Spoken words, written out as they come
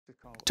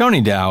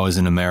Tony Dow is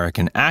an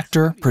American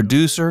actor,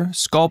 producer,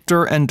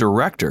 sculptor, and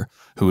director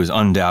who is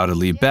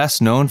undoubtedly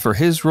best known for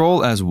his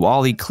role as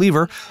Wally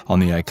Cleaver on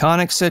the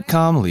iconic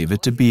sitcom Leave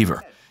It To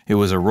Beaver. It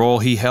was a role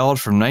he held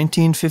from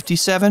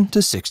 1957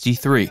 to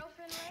 63.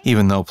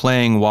 Even though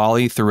playing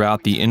Wally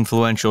throughout the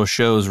influential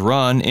show's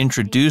run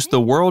introduced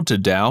the world to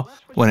Dow,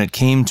 when it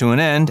came to an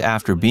end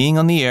after being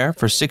on the air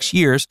for 6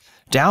 years,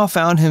 Dow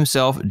found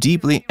himself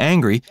deeply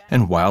angry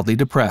and wildly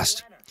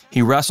depressed.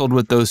 He wrestled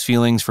with those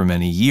feelings for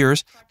many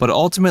years, but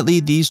ultimately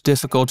these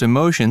difficult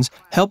emotions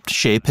helped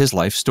shape his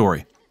life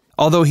story.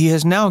 Although he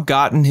has now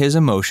gotten his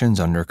emotions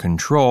under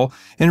control,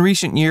 in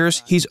recent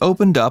years he's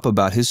opened up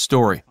about his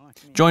story.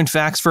 Join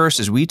FactsVerse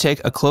as we take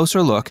a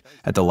closer look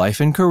at the life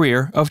and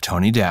career of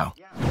Tony Dow.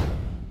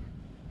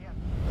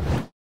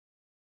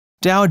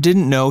 Dow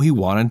didn't know he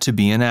wanted to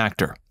be an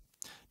actor.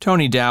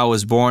 Tony Dow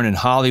was born in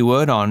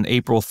Hollywood on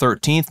April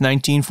 13,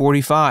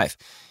 1945.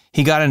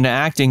 He got into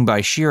acting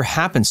by sheer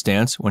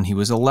happenstance when he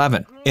was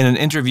 11. In an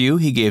interview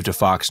he gave to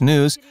Fox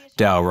News,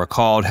 Dow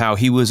recalled how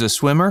he was a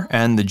swimmer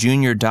and the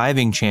junior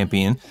diving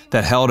champion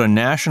that held a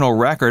national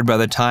record by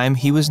the time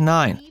he was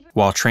 9.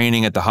 While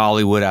training at the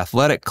Hollywood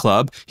Athletic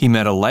Club, he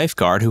met a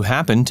lifeguard who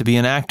happened to be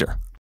an actor.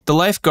 The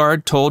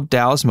lifeguard told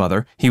Dow's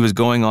mother he was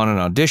going on an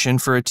audition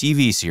for a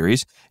TV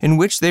series in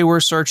which they were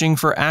searching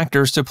for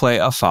actors to play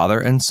a father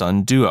and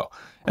son duo.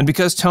 And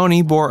because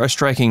Tony bore a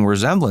striking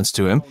resemblance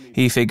to him,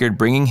 he figured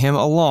bringing him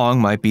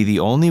along might be the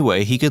only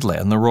way he could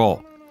land the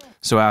role.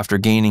 So after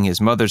gaining his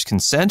mother's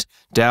consent,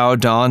 Dow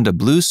donned a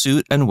blue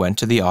suit and went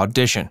to the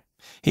audition.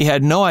 He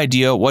had no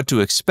idea what to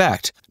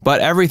expect,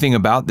 but everything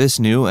about this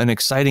new and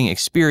exciting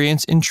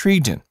experience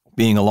intrigued him.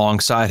 Being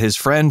alongside his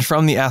friend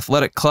from the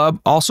athletic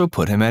club also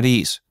put him at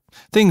ease.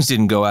 Things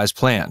didn't go as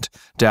planned.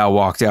 Dow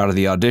walked out of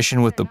the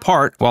audition with the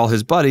part while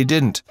his buddy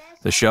didn't.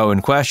 The show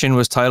in question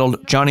was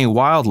titled Johnny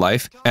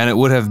Wildlife, and it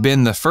would have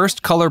been the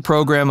first color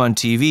program on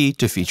TV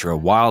to feature a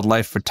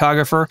wildlife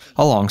photographer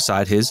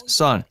alongside his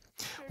son.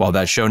 While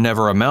that show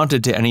never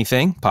amounted to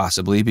anything,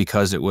 possibly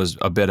because it was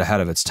a bit ahead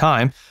of its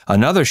time,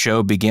 another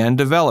show began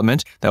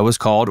development that was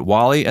called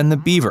Wally and the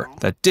Beaver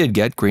that did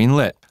get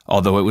greenlit,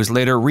 although it was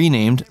later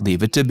renamed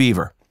Leave It To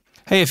Beaver.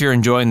 Hey, if you're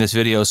enjoying this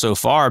video so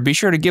far, be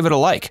sure to give it a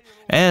like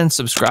and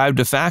subscribe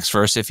to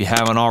FactsVerse if you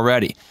haven't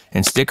already,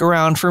 and stick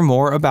around for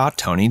more about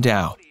Tony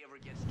Dow.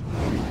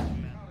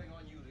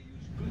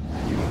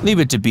 Leave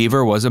It To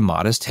Beaver was a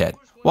modest hit.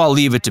 While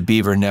Leave It To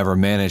Beaver never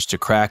managed to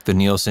crack the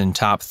Nielsen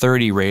Top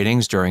 30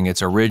 ratings during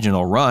its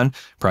original run,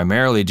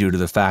 primarily due to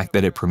the fact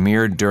that it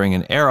premiered during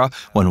an era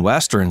when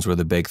westerns were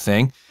the big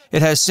thing,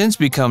 it has since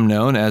become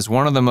known as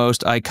one of the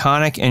most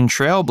iconic and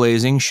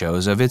trailblazing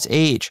shows of its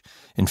age.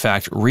 In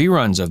fact,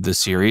 reruns of the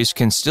series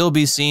can still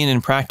be seen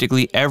in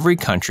practically every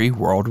country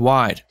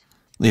worldwide.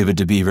 Leave It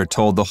To Beaver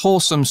told the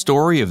wholesome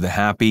story of the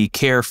happy,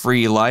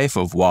 carefree life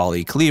of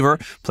Wally Cleaver,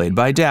 played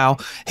by Dow,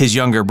 his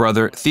younger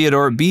brother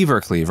Theodore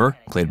Beaver Cleaver,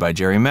 played by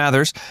Jerry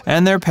Mathers,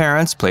 and their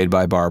parents, played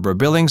by Barbara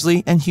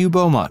Billingsley and Hugh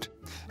Beaumont.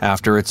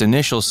 After its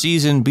initial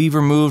season,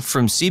 Beaver moved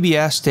from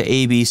CBS to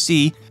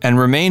ABC and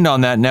remained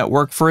on that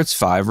network for its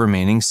 5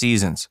 remaining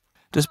seasons.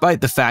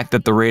 Despite the fact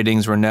that the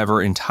ratings were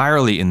never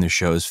entirely in the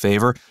show's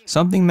favor,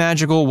 something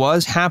magical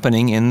was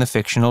happening in the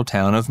fictional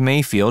town of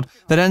Mayfield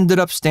that ended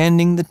up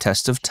standing the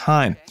test of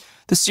time.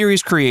 The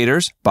series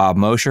creators, Bob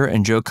Mosher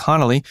and Joe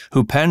Connolly,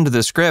 who penned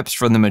the scripts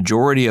for the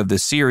majority of the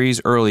series'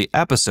 early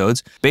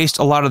episodes, based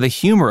a lot of the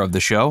humor of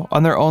the show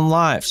on their own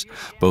lives.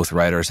 Both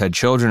writers had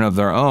children of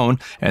their own,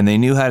 and they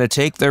knew how to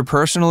take their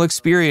personal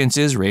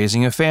experiences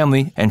raising a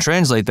family and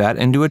translate that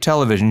into a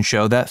television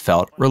show that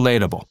felt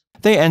relatable.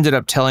 They ended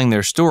up telling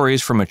their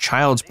stories from a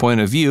child's point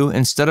of view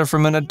instead of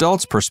from an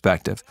adult's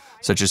perspective,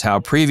 such as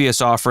how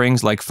previous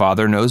offerings like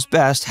Father Knows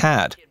Best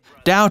had.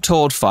 Dow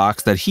told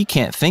Fox that he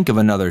can't think of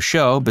another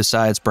show,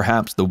 besides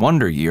perhaps The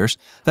Wonder Years,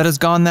 that has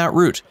gone that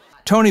route.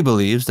 Tony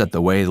believes that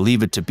the way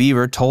Leave It To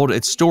Beaver told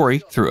its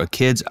story through a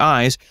kid's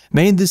eyes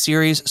made the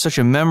series such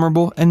a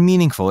memorable and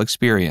meaningful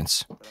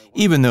experience.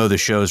 Even though the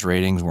show's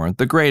ratings weren't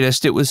the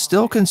greatest, it was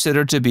still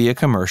considered to be a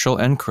commercial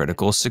and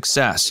critical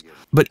success.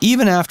 But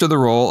even after the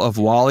role of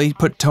Wally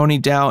put Tony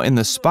Dow in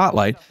the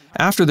spotlight,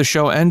 after the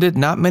show ended,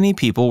 not many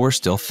people were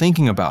still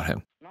thinking about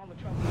him.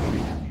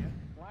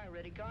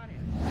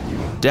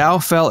 Dow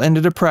fell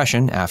into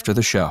depression after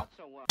the show.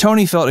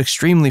 Tony felt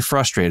extremely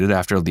frustrated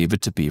after Leave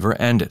It To Beaver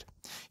ended.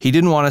 He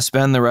didn't want to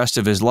spend the rest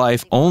of his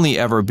life only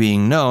ever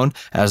being known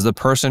as the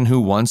person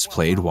who once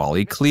played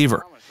Wally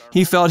Cleaver.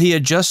 He felt he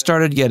had just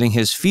started getting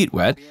his feet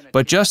wet,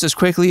 but just as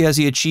quickly as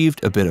he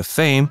achieved a bit of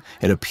fame,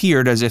 it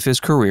appeared as if his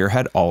career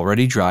had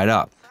already dried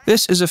up.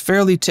 This is a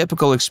fairly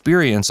typical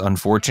experience,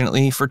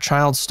 unfortunately, for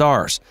child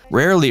stars.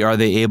 Rarely are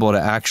they able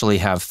to actually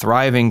have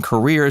thriving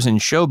careers in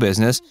show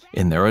business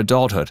in their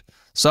adulthood.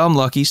 Some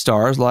lucky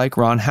stars, like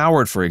Ron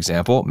Howard, for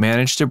example,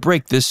 managed to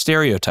break this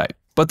stereotype,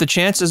 but the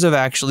chances of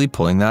actually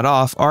pulling that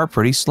off are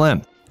pretty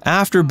slim.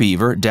 After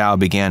Beaver, Dow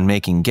began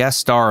making guest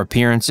star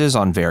appearances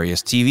on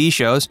various TV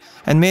shows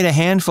and made a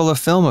handful of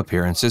film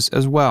appearances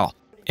as well.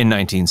 In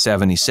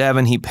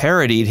 1977, he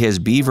parodied his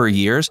Beaver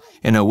years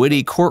in a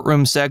witty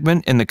courtroom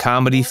segment in the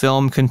comedy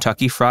film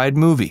Kentucky Fried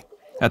Movie.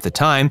 At the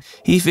time,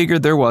 he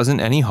figured there wasn't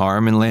any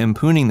harm in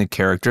lampooning the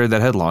character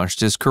that had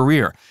launched his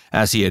career,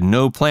 as he had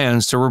no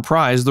plans to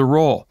reprise the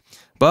role.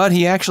 But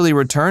he actually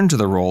returned to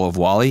the role of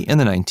Wally in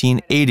the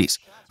 1980s,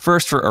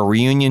 first for a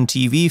reunion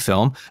TV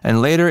film and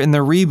later in the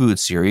reboot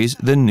series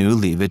The New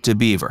Leave It To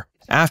Beaver.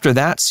 After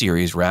that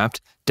series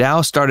wrapped,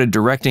 Dow started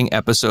directing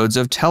episodes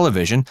of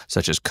television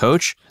such as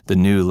Coach, The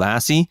New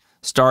Lassie,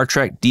 Star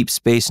Trek Deep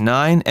Space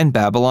Nine, and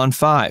Babylon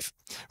 5.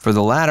 For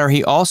the latter,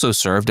 he also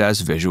served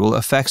as visual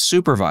effects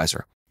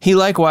supervisor. He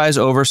likewise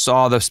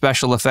oversaw the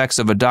special effects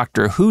of a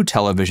Doctor Who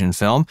television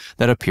film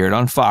that appeared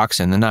on Fox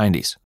in the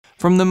 90s.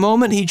 From the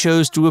moment he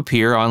chose to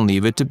appear on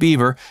Leave It To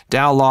Beaver,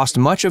 Dow lost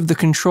much of the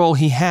control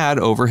he had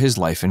over his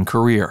life and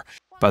career.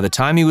 By the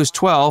time he was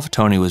 12,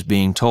 Tony was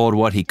being told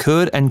what he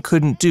could and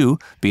couldn't do,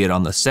 be it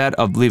on the set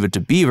of Leave It To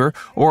Beaver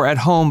or at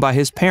home by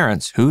his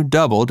parents, who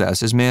doubled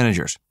as his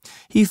managers.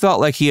 He felt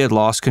like he had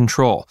lost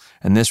control,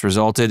 and this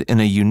resulted in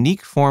a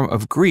unique form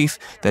of grief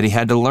that he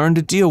had to learn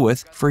to deal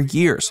with for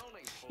years.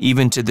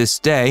 Even to this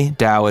day,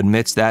 Dow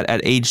admits that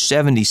at age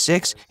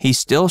 76, he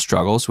still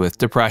struggles with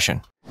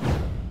depression.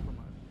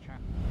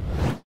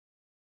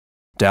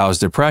 Dow's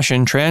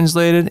depression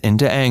translated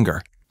into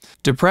anger.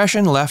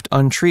 Depression left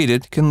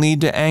untreated can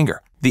lead to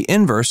anger. The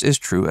inverse is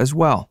true as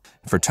well.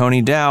 For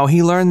Tony Dow,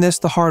 he learned this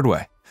the hard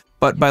way.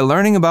 But by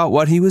learning about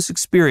what he was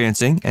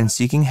experiencing and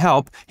seeking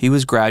help, he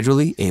was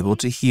gradually able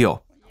to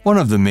heal. One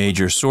of the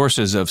major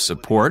sources of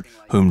support,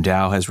 whom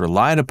Dow has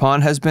relied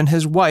upon, has been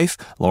his wife,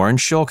 Lauren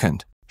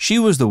Shulkind. She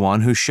was the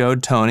one who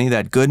showed Tony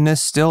that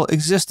goodness still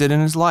existed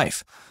in his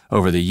life.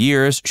 Over the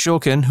years,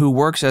 Shulkind, who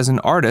works as an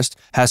artist,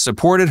 has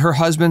supported her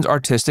husband's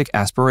artistic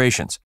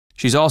aspirations.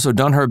 She's also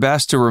done her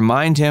best to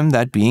remind him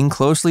that being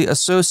closely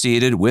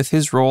associated with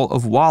his role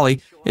of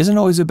Wally isn't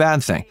always a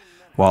bad thing.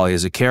 Wally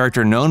is a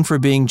character known for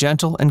being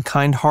gentle and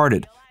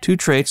kind-hearted, two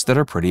traits that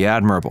are pretty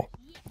admirable.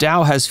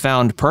 Dow has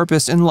found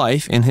purpose in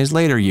life in his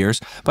later years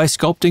by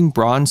sculpting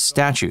bronze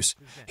statues.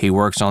 He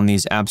works on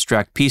these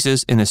abstract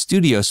pieces in a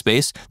studio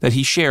space that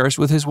he shares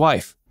with his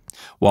wife.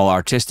 While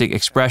artistic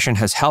expression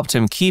has helped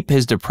him keep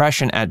his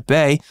depression at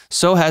bay,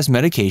 so has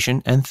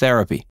medication and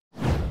therapy.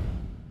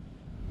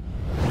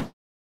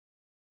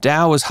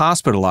 Dow was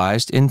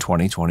hospitalized in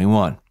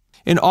 2021.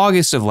 In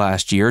August of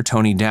last year,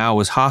 Tony Dow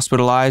was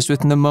hospitalized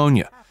with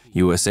pneumonia.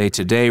 USA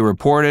Today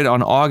reported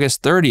on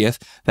August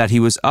 30th that he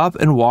was up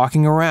and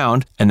walking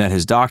around and that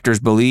his doctors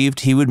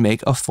believed he would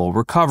make a full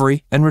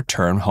recovery and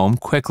return home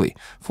quickly.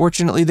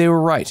 Fortunately, they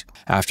were right.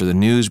 After the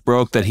news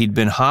broke that he'd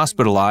been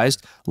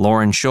hospitalized,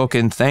 Lauren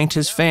Shulkind thanked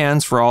his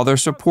fans for all their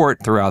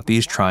support throughout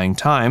these trying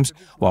times,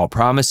 while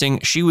promising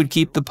she would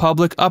keep the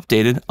public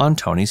updated on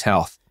Tony's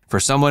health. For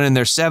someone in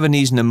their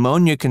 70s,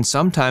 pneumonia can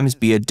sometimes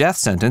be a death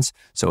sentence,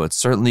 so it's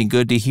certainly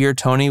good to hear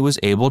Tony was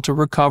able to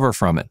recover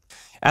from it.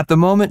 At the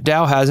moment,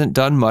 Dow hasn't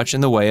done much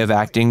in the way of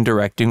acting,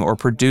 directing, or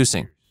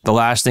producing. The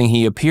last thing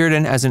he appeared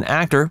in as an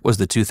actor was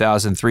the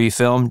 2003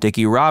 film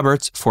Dickie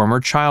Roberts' former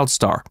child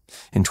star.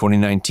 In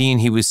 2019,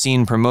 he was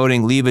seen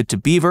promoting Leave It To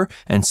Beaver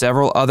and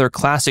several other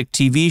classic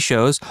TV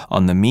shows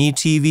on the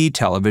MeTV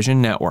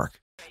television network.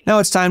 Now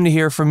it's time to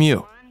hear from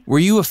you. Were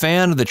you a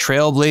fan of the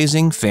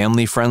trailblazing,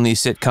 family-friendly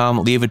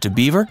sitcom Leave It To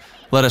Beaver?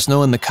 Let us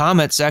know in the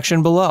comment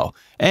section below.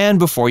 And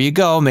before you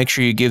go, make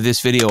sure you give this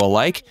video a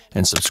like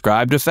and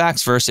subscribe to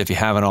FactsVerse if you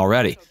haven't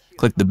already.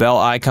 Click the bell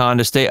icon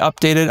to stay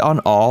updated on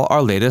all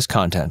our latest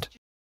content.